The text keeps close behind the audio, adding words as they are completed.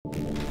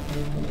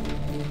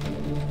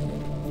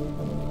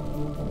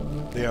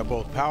They are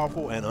both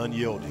powerful and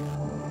unyielding.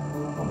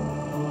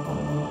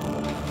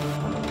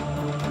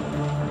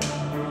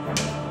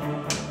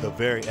 The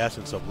very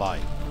essence of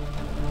life.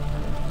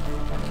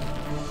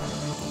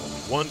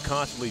 One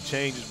constantly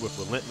changes with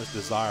relentless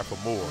desire for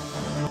more.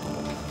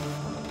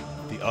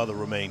 The other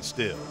remains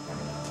still,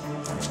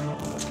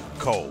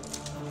 cold,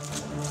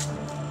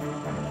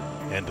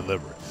 and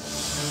deliberate.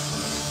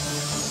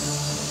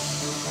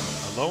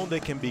 Alone they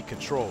can be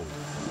controlled,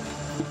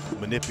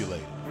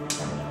 manipulated,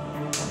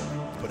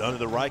 but under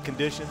the right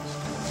conditions,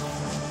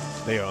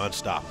 they are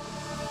unstoppable.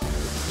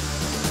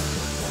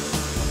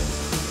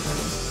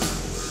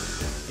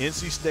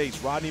 NC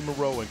State's Rodney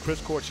Monroe and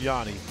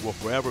Corchiani will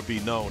forever be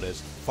known as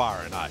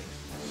Fire and Ice.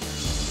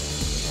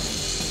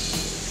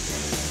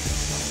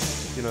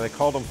 You know, they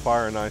called them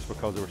Fire and Ice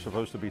because they were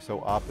supposed to be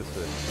so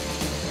opposite.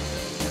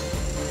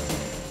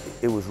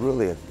 It was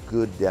really a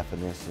good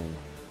definition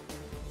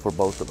for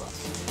both of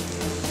us.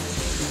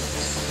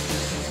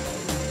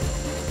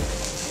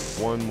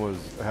 One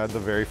had the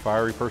very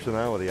fiery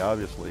personality,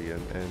 obviously,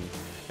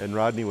 and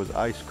Rodney was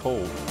ice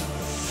cold.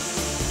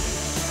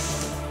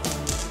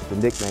 The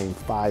nickname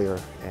Fire,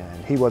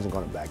 and he wasn't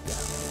going to back down.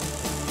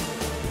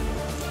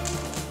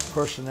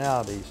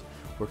 Personalities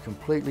were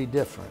completely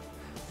different,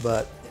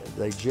 but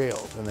they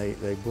gelled and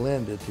they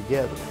blended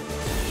together.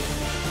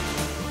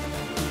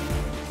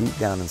 Deep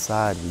down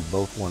inside, we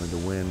both wanted to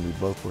win. We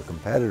both were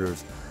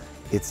competitors.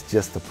 It's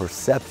just the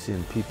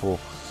perception people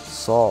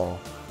saw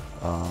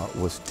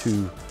was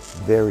two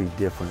very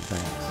different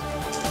things.